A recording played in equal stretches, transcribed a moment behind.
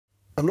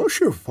I'm not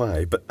sure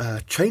why, but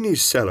a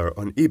Chinese seller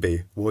on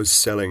eBay was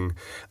selling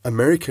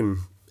American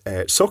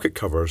socket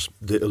covers,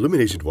 the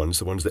illuminated ones,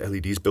 the ones that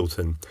LEDs built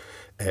in,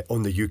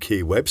 on the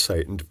UK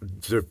website. And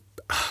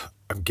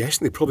I'm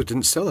guessing they probably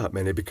didn't sell that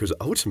many because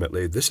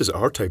ultimately this is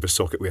our type of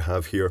socket we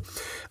have here.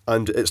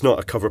 And it's not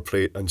a cover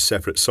plate and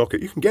separate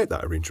socket. You can get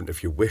that arrangement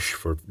if you wish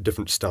for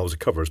different styles of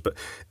covers, but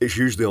it's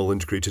usually all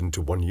integrated into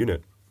one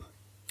unit.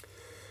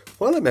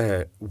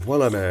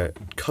 While I'm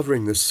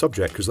covering this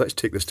subject, because let's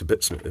take this to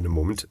bits in a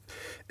moment,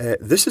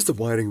 this is the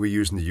wiring we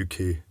use in the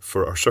UK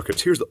for our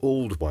circuits. Here's the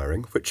old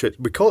wiring, which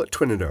we call it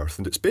twin and earth,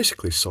 and it's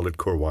basically solid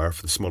core wire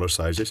for the smaller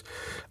sizes.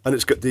 And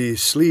it's got the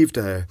sleeved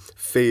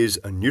phase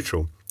and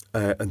neutral,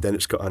 and then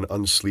it's got an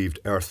unsleeved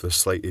earth with a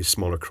slightly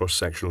smaller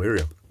cross-sectional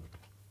area.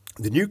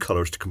 The new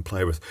colours to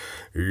comply with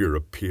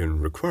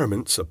European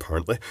requirements,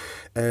 apparently,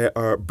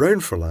 are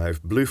brown for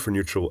live, blue for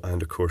neutral,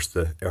 and of course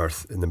the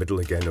earth in the middle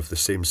again of the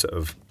same sort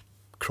of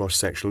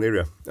cross-sectional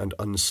area and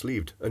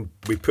unsleeved. And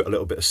we put a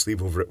little bit of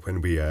sleeve over it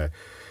when we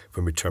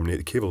terminate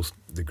the cables,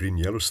 the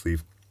green-yellow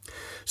sleeve.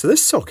 So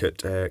this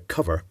socket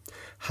cover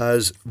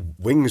has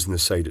wings on the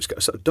side. It's got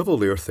a sort of double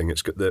layer thing.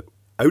 It's got the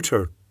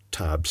outer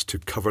tabs to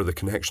cover the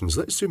connections.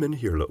 Let's zoom in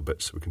here a little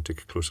bit so we can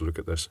take a closer look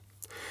at this.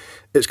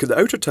 It's got the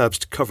outer tabs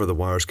to cover the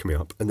wires coming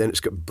up, and then it's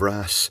got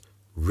brass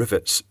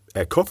rivets,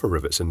 copper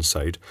rivets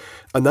inside.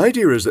 And the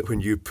idea is that when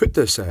you put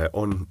this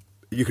on,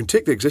 you can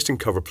take the existing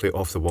cover plate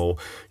off the wall,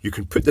 you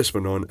can put this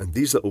one on, and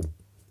these little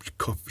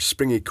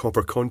springy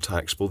copper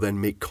contacts will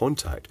then make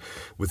contact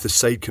with the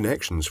side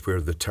connections where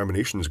the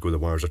terminations go, the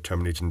wires are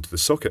terminated into the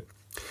socket.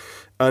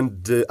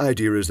 And the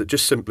idea is that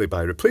just simply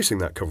by replacing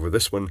that cover with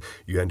this one,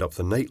 you end up with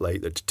a night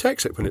light that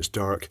detects it when it's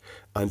dark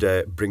and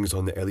brings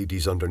on the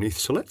LEDs underneath.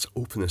 So let's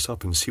open this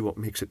up and see what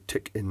makes it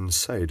tick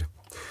inside.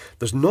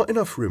 There's not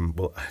enough room,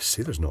 well, I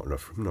say there's not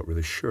enough room, I'm not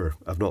really sure.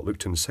 I've not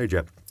looked inside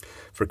yet.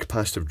 For a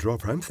capacitive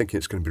dropper, I'm thinking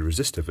it's going to be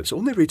resistive. It's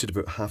only rated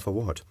about 0.5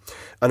 watt.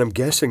 And I'm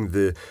guessing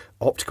the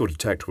optical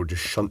detector will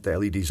just shunt the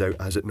LEDs out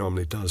as it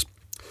normally does.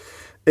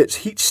 It's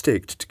heat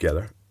staked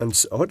together,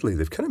 and oddly,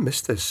 they've kind of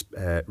missed this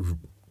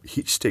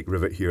heat stake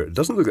rivet here. It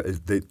doesn't look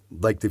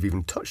like they've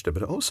even touched it,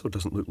 but it also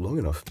doesn't look long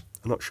enough.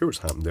 I'm not sure what's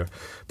happened there.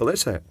 But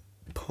let's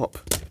pop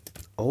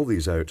all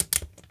these out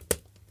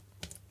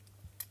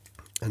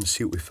and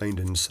see what we find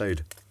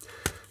inside.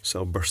 So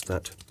I'll burst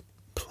that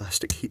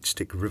plastic heat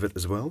stick rivet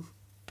as well,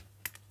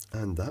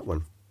 and that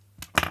one.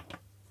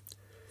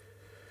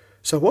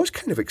 So I was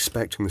kind of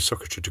expecting the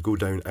circuitry to go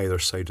down either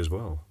side as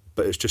well,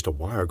 but it's just a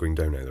wire going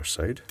down either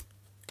side.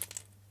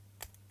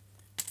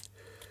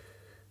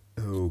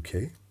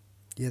 Okay.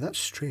 Yeah, that's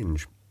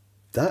strange.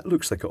 That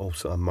looks like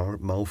also a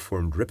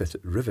malformed rivet.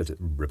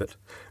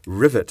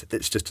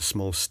 It's just a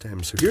small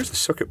stem. So here's the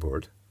circuit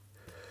board.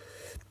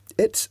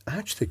 It's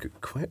actually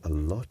got quite a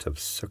lot of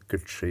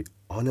circuitry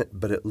on it,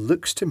 but it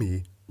looks to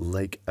me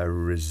like a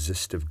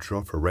resistive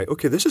dropper. Right,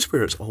 okay, this is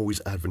where it's always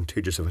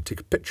advantageous if I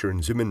take a picture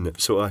and zoom in.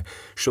 So I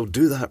shall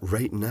do that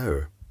right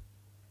now.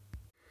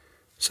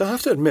 So I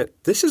have to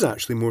admit, this is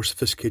actually more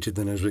sophisticated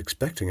than I was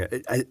expecting it.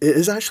 It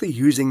is actually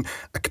using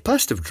a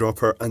capacitive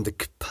dropper, and the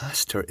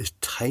capacitor is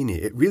tiny.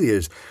 It really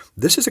is.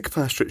 This is a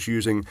capacitor it's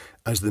using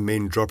as the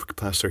main dropper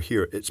capacitor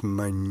here. It's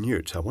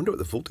minute. I wonder what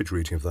the voltage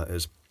rating of that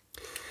is.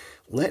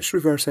 Let's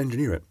reverse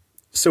engineer it.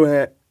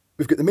 So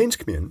we've got the mains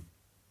coming in,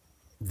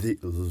 the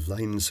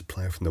line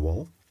supply from the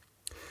wall.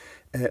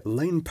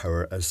 Line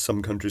power, as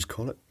some countries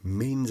call it,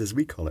 mains as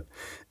we call it.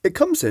 It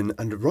comes in,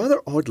 and rather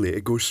oddly,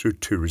 it goes through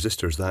two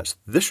resistors. That's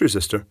this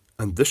resistor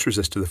and this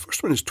resistor. The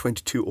first one is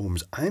 22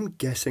 ohms. I'm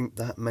guessing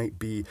that might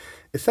be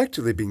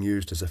effectively being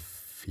used as a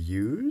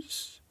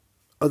fuse,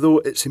 although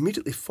it's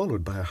immediately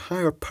followed by a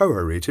higher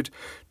power rated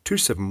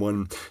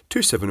 2710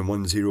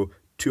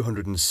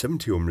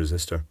 270 ohm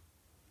resistor,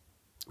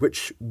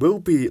 which will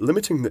be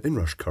limiting the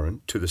inrush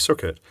current to the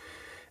circuit.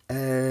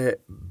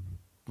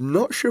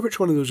 Not sure which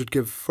one of those would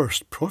give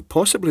first.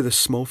 Possibly the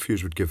small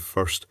fuse would give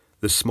first,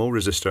 the small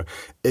resistor,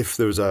 if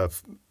there was a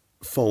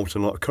fault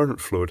and a lot of current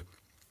flowed.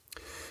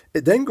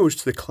 It then goes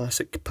to the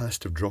classic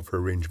capacitive dropper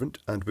arrangement,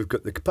 and we've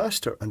got the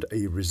capacitor and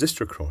a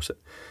resistor across it.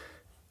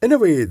 In a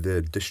way,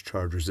 the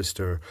discharge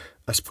resistor,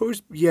 I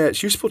suppose, yeah,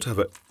 it's useful to have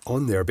it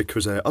on there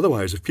because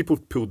otherwise, if people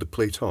pulled the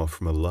plate off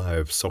from a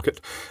live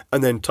socket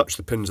and then touched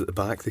the pins at the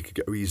back, they could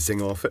get a wee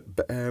zing off it.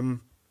 But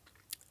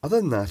other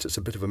than that, it's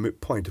a bit of a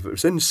moot point. If it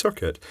was in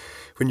circuit,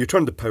 when you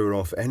turned the power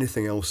off,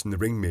 anything else in the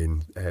ring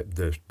main,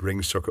 the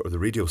ring circuit or the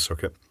radial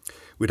circuit,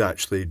 would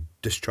actually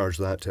discharge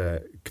that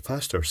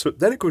capacitor. So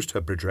then it goes to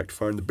a bridge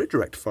rectifier, and the bridge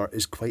rectifier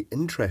is quite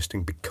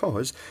interesting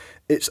because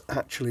it's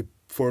actually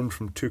formed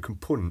from two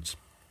components.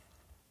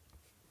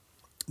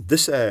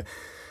 This end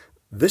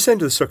of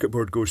the circuit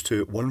board goes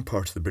to one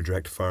part of the bridge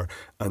rectifier,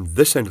 and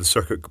this end of the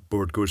circuit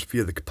board goes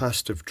via the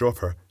capacitive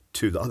dropper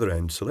to the other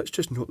end. So let's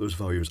just note those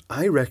values.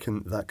 I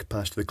reckon that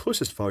capacitor, the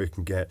closest value you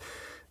can get,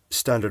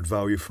 standard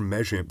value from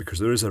measuring it, because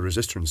there is a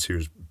resistor in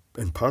series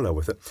in parallel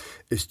with it,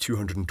 is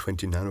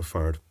 220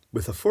 nanofarad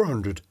with a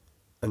 470k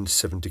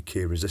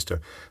resistor.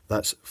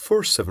 That's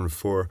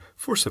 474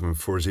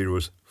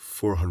 4740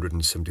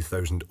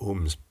 470,000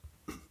 ohms.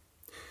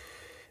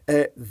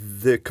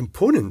 The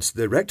components,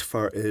 the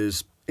rectifier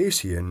is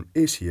AC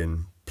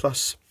in,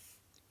 plus,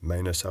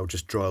 minus. I'll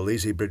just draw a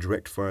lazy bridge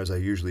rectifier as I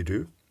usually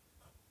do.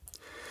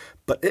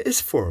 But it is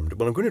formed,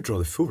 well, I'm going to draw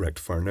the full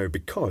rectifier now,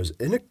 because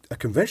in a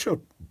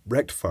conventional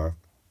rectifier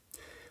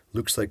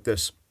looks like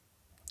this,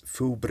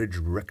 full bridge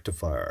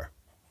rectifier.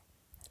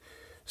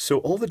 So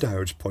all the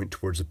diodes point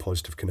towards the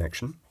positive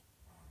connection.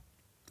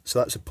 So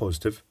that's a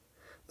positive,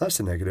 that's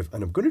a negative,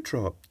 and I'm going to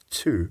draw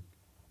 2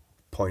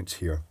 points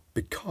here,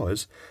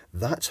 because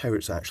that's how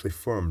it's actually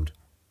formed.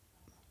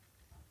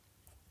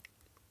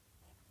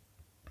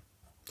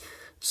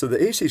 So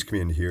the AC is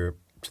coming in here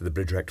to the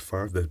bridge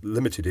rectifier, the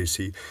limited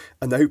AC,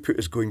 and the output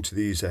is going to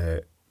these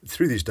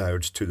through these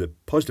diodes to the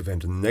positive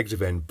end and the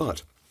negative end.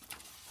 But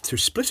to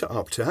split it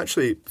up, to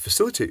actually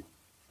facilitate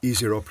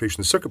easier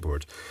operation of the circuit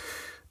board,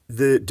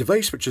 the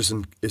device, which is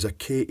a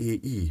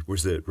KAE,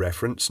 was the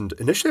reference. And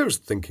initially I was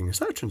thinking, is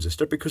that a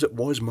transistor? Because it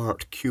was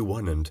marked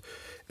Q1, and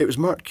it was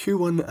marked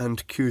Q1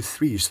 and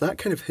Q3, so that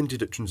kind of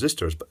hinted at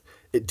transistors, but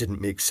it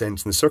didn't make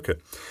sense in the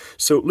circuit.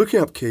 So looking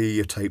up KAE,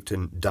 I typed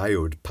in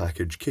diode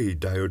package, KAE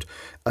diode,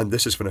 and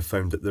this is when I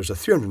found that there's a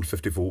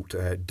 350 volt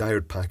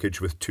diode package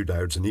with 2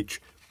 diodes in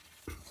each.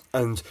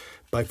 And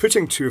by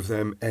putting 2 of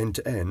them end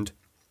to end,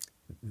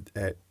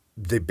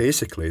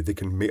 they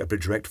can make a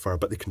bridge rectifier,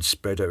 but they can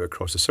spread out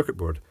across the circuit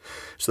board.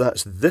 So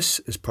this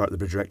is part of the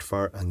bridge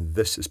rectifier, and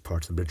this is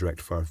part of the bridge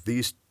rectifier.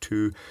 These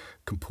 2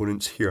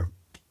 components here.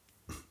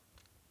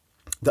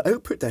 The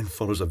output then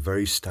follows a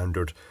very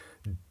standard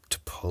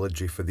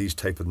topology for these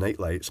type of night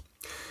lights.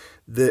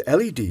 The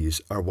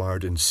LEDs are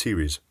wired in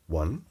series.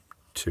 1,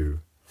 2,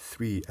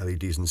 3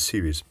 LEDs in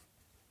series.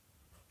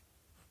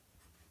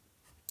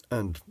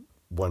 And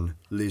one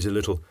lazy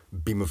little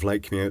beam of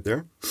light coming out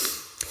there.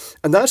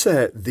 And that's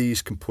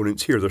these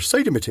components here. They're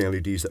side-emitting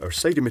LEDs that are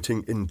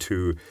side-emitting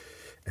into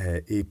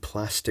a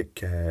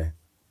plastic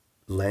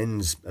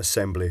lens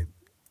assembly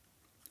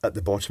at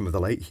the bottom of the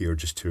light here,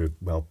 just to,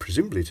 well,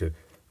 presumably to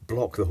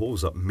block the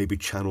holes up and maybe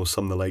channel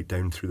some of the light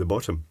down through the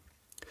bottom.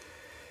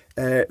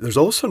 There's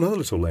also another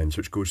little lens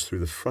which goes through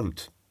the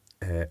front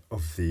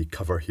of the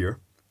cover here.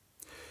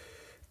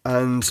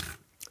 And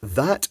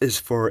that is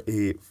for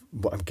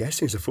what I'm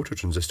guessing is a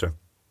phototransistor.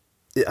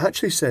 It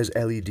actually says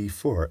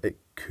LED4. It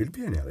could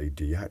be an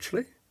LED,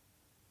 actually.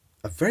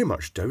 I very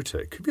much doubt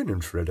it. It could be an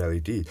infrared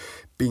LED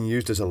being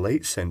used as a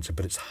light sensor,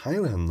 but it's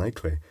highly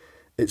unlikely.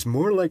 It's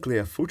more likely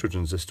a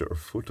phototransistor or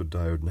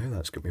photodiode. Now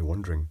that's got me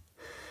wondering.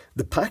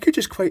 The package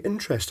is quite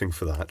interesting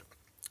for that.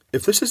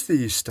 If this is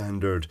the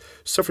standard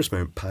surface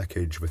mount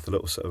package with a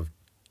little sort of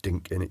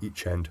dink in at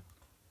each end,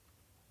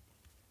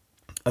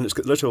 and it's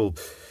got a little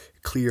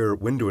clear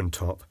window on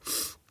top,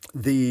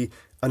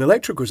 an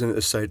electrode goes in at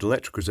this side,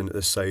 electrode goes in at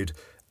this side,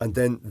 and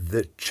then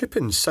the chip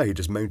inside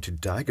is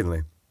mounted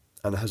diagonally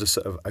and it has a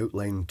sort of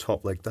outline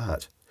top like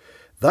that.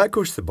 That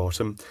goes to the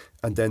bottom,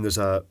 and then there's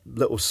a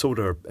little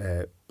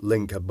solder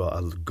link, a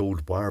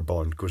gold wire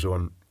bond goes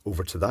on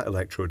over to that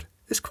electrode.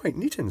 It's quite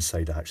neat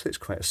inside, actually. It's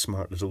quite a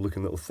smart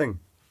looking little thing.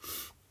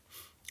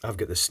 I've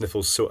got the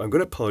sniffles, so I'm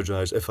going to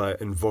apologise if I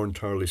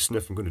involuntarily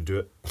sniff. I'm going to do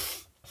it.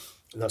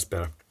 That's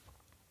better.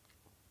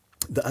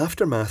 The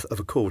aftermath of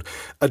a cold.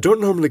 I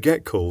don't normally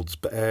get colds,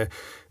 but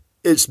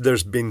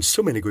there's been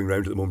so many going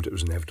round at the moment, it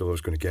was inevitable I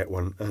was going to get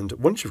one. And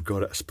once you've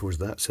got it, I suppose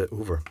that's it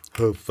over,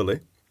 hopefully.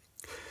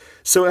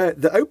 So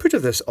the output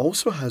of this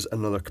also has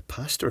another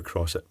capacitor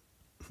across it.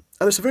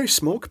 And it's a very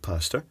small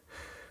capacitor,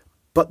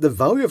 but the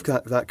value of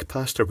that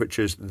capacitor, which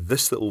is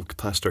this little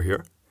capacitor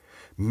here,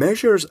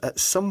 measures at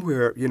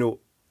somewhere,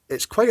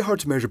 it's quite hard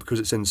to measure because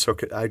it's in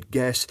circuit. I'd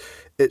guess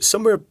it's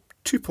somewhere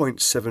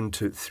 2.7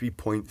 to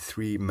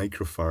 3.3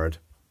 microfarad.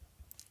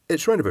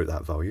 It's round about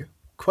that value.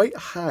 Quite a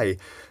high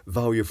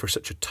value for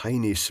such a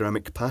tiny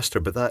ceramic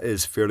capacitor, but that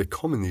is fairly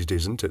common these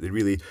days, isn't it? They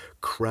really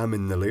cram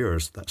in the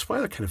layers. That's why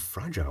they're kind of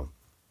fragile.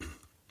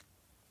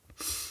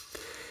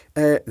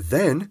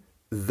 Then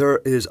there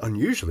is,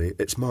 unusually,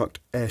 it's marked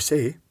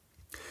SA.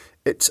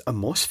 It's a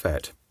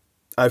MOSFET.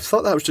 I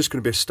thought that was just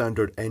going to be a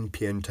standard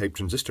NPN type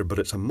transistor, but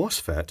it's a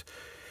MOSFET.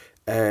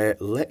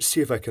 Let's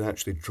see if I can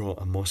actually draw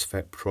a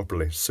MOSFET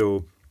properly.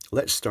 So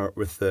let's start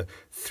with the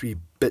 3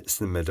 bits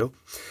in the middle.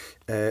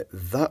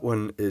 That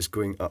one is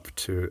going up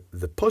to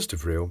the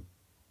positive rail.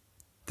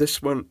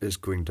 This one is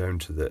going down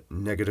to the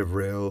negative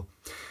rail.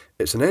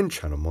 It's an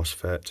N-channel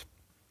MOSFET.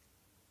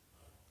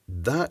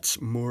 That's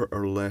more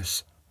or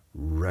less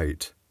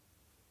right.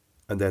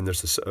 And then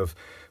there's a sort of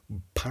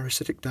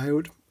parasitic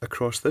diode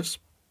across this,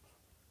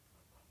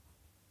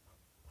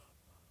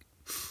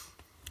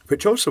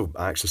 which also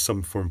acts as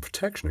some form of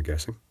protection, I'm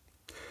guessing.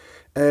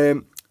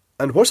 And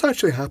what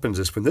actually happens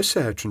is when this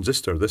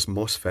transistor, this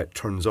MOSFET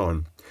turns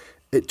on,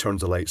 it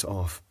turns the lights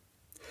off.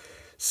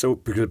 So,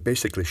 because it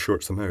basically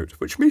shorts them out,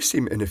 which may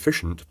seem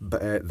inefficient,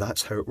 but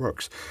that's how it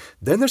works.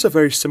 Then there's a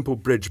very simple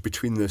bridge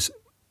between this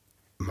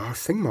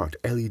thing marked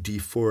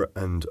LED4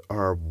 and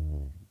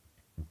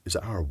is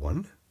it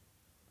R1?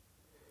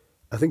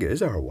 I think it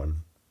is R1.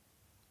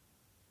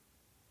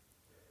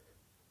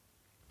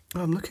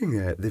 I'm looking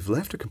at, they've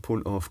left a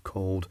component off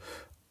called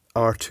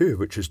R2,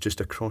 which is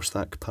just across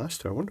that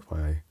capacitor. I wonder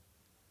why.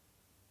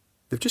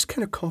 They've just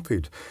kind of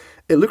copied.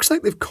 It looks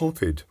like they've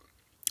copied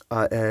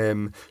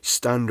a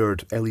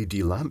standard LED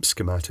lamp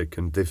schematic,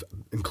 and they've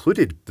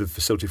included the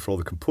facility for all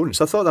the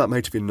components. I thought that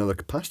might have been another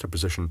capacitor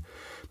position,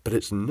 but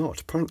it's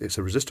not. Apparently it's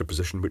a resistor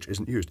position which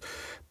isn't used.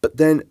 But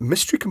then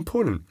mystery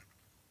component.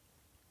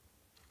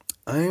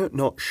 I'm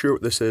not sure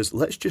what this is.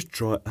 Let's just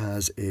draw it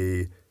as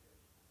a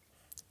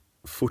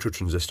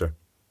phototransistor.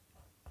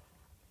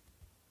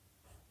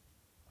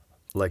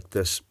 Like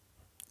this.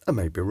 I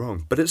might be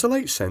wrong, but it's a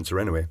light sensor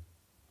anyway.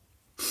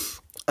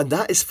 And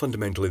that is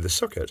fundamentally the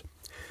circuit.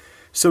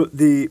 So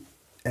the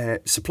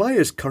supply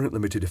is current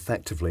limited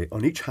effectively.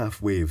 On each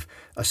half wave,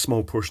 a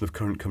small portion of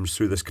current comes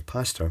through this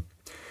capacitor.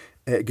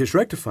 It gets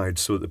rectified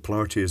so that the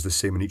polarity is the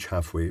same in each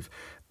half wave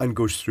and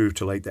goes through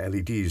to light the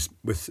LEDs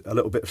with a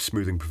little bit of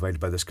smoothing provided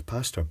by this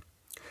capacitor.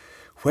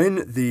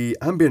 When the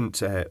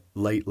ambient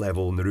light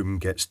level in the room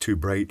gets too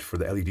bright for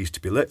the LEDs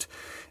to be lit,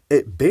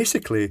 it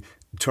basically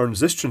turns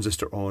this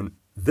transistor on,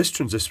 this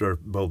transistor,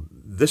 well,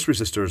 this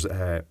resistor's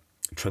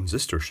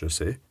transistor, should I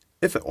say,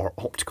 or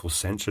optical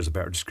sensor is a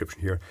better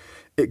description here.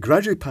 It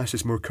gradually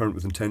passes more current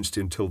with intensity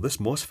until this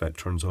MOSFET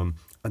turns on,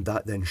 and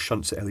that then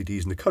shunts the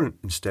LEDs, and the current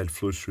instead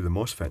flows through the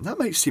MOSFET. And that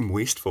might seem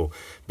wasteful,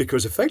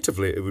 because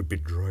effectively it would be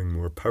drawing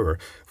more power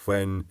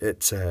when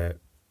it's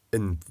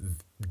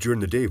during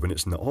the day when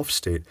it's in the off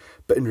state.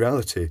 But in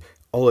reality,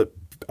 all it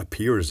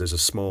appears is a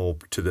small,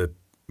 to the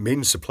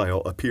main supply,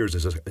 all it appears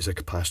is a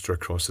capacitor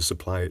across the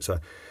supply. It's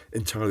a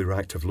entirely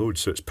reactive load,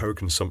 so its power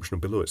consumption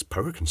will be low. Its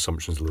power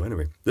consumption is low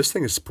anyway. This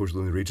thing is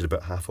supposedly only rated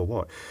about half a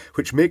watt,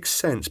 which makes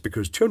sense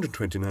because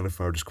 220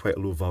 nanofarad is quite a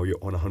low value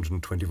on a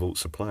 120 volt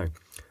supply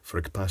for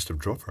a capacitive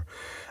dropper.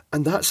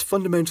 And that's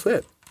fundamentally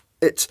it.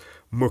 It's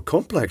more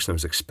complex than I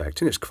was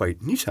expecting. It's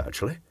quite neat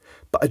actually.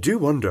 But I do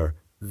wonder,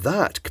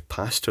 that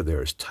capacitor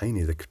there is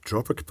tiny, the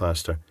dropper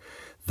capacitor.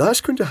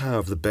 That's going to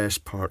have the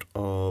best part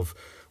of,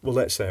 well,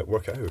 let's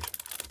work it out.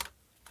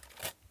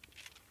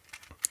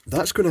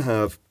 That's going to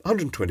have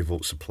 120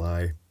 volt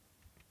supply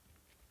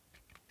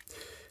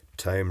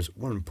times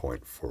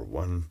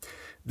 1.41.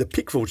 The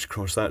peak voltage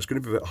across that is going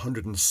to be about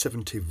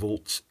 170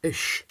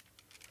 volts-ish,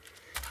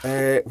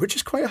 which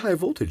is quite a high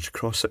voltage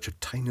across such a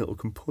tiny little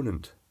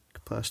component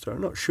capacitor.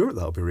 I'm not sure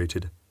that'll be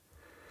rated.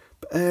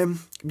 But,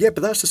 yeah,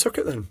 but that's the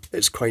circuit then.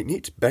 It's quite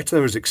neat, better than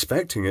I was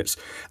expecting.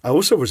 I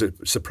also was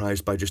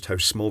surprised by just how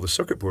small the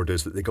circuit board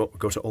is, that they got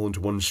it all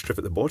into one strip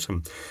at the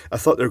bottom. I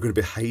thought they were going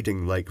to be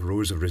hiding like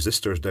rows of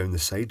resistors down the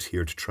sides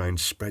here to try and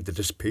spread the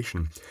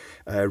dissipation.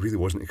 I really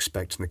wasn't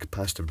expecting the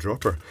capacitive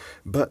dropper.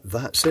 But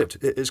that's it.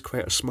 It is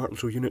quite a smart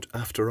little unit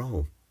after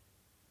all.